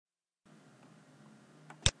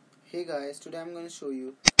Hey guys, today I'm going to show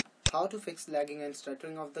you how to fix lagging and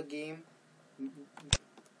stuttering of the game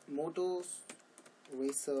Moto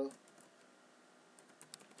Racer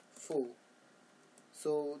 4.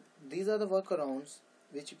 So these are the workarounds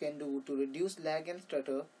which you can do to reduce lag and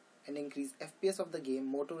stutter and increase FPS of the game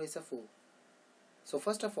Moto Racer 4. So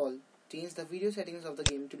first of all, change the video settings of the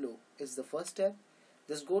game to low. It's the first step.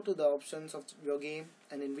 Just go to the options of your game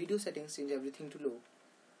and in video settings change everything to low,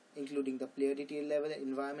 including the player detail level,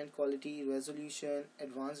 environment quality, resolution,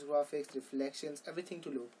 advanced graphics, reflections, everything to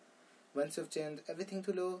low. Once you've changed everything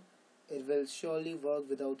to low, it will surely work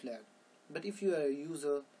without lag. But if you are a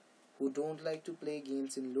user who don't like to play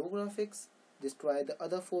games in low graphics, just try the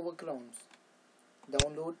other 4 workarounds.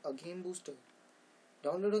 Download a game booster.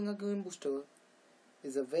 Downloading a game booster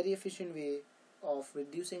is a very efficient way of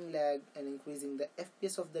reducing lag and increasing the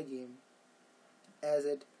FPS of the game, as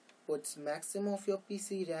it puts maximum of your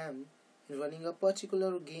PC RAM in running a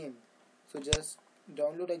particular game. So just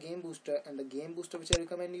download a game booster, and the game booster which I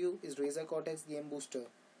recommend you is Razer Cortex Game Booster.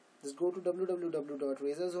 Just go to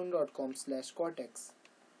www.razerzone.com/cortex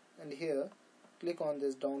and here click on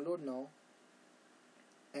this download now,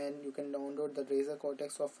 and you can download the Razer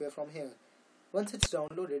Cortex software from here. Once it's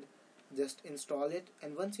downloaded, just install it,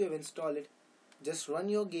 and once you have installed it, just run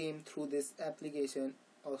your game through this application,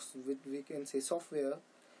 or we can say software.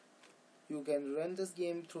 You can run this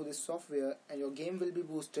game through this software and your game will be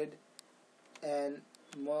boosted, and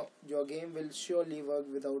your game will surely work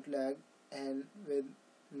without lag and with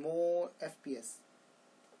more FPS.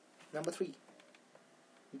 Number 3,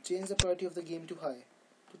 change the priority of the game to high.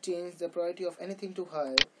 To change the priority of anything to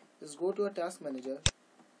high, just go to a task manager,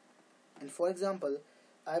 and for example,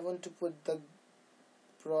 I want to put the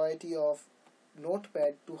priority of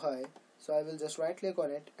notepad to high, so I will just right click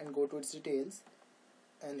on it and go to its details,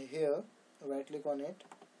 and here right click on it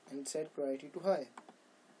and set priority to high.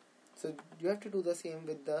 So you have to do the same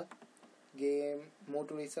with the game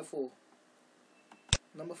Moto Racer 4.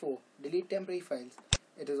 Number 4, delete temporary files.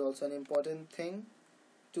 It is also an important thing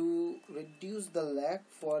to reduce the lag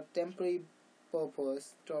for temporary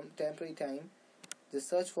purpose, temporary time. Just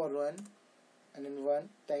search for run, and in run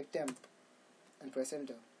type temp and press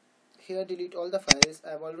enter. Here delete all the files.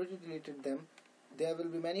 I have already deleted them. There will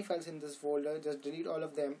be many files in this folder. Just delete all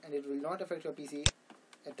of them and it will not affect your PC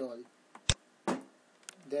at all.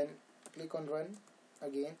 Then click on run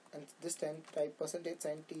again, and this time type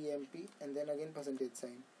 %temp and then again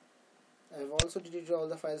 %. I have also deleted all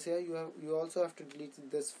the files here. You also have to delete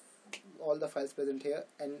all the files present here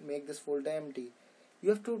and make this folder empty. You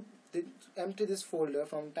have to empty this folder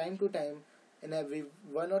from time to time in every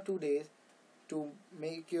 1 or 2 days to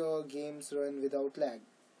make your games run without lag.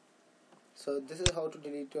 So this is how to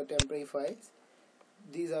delete your temporary files.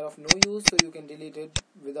 These are of no use, so you can delete it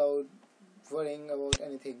without worrying about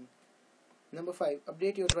anything. Number 5,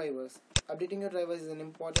 update your drivers. Updating your drivers is an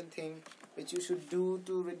important thing which you should do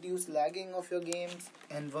to reduce lagging of your games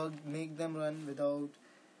and make them run without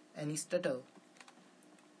any stutter.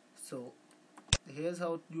 So here's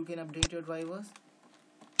how you can update your drivers.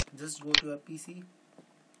 Just go to your PC,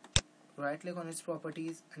 right click on its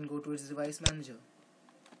properties and go to its device manager.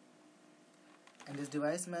 And this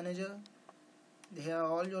device manager, here are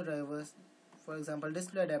all your drivers. For example,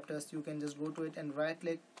 display adapters, you can just go to it and right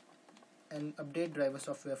click and update driver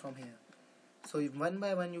software from here. So if one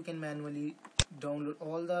by one you can manually download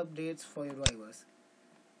all the updates for your drivers.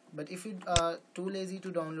 But if you are too lazy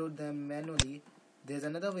to download them manually, there's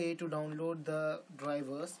another way to download the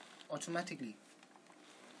drivers automatically.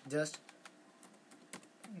 Just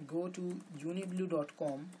go to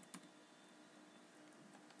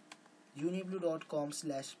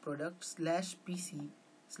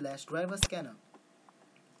uniblue.com/product/pc/driver scanner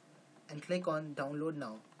and click on download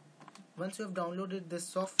now. Once you have downloaded this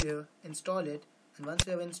software, install it, and once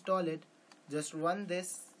you have installed it, just run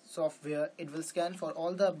this software. It will scan for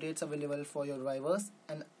all the updates available for your drivers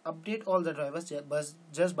and update all the drivers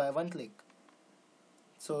just by one click.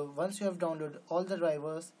 So once you have downloaded all the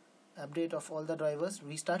drivers, update of all the drivers,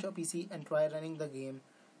 restart your PC and try running the game.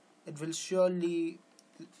 It will surely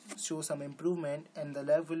show some improvement and the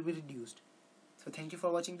lag will be reduced. So thank you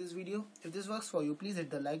for watching this video. If this works for you, please hit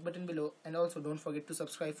the like button below, and also don't forget to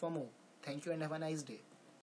subscribe for more. Thank you and have a nice day.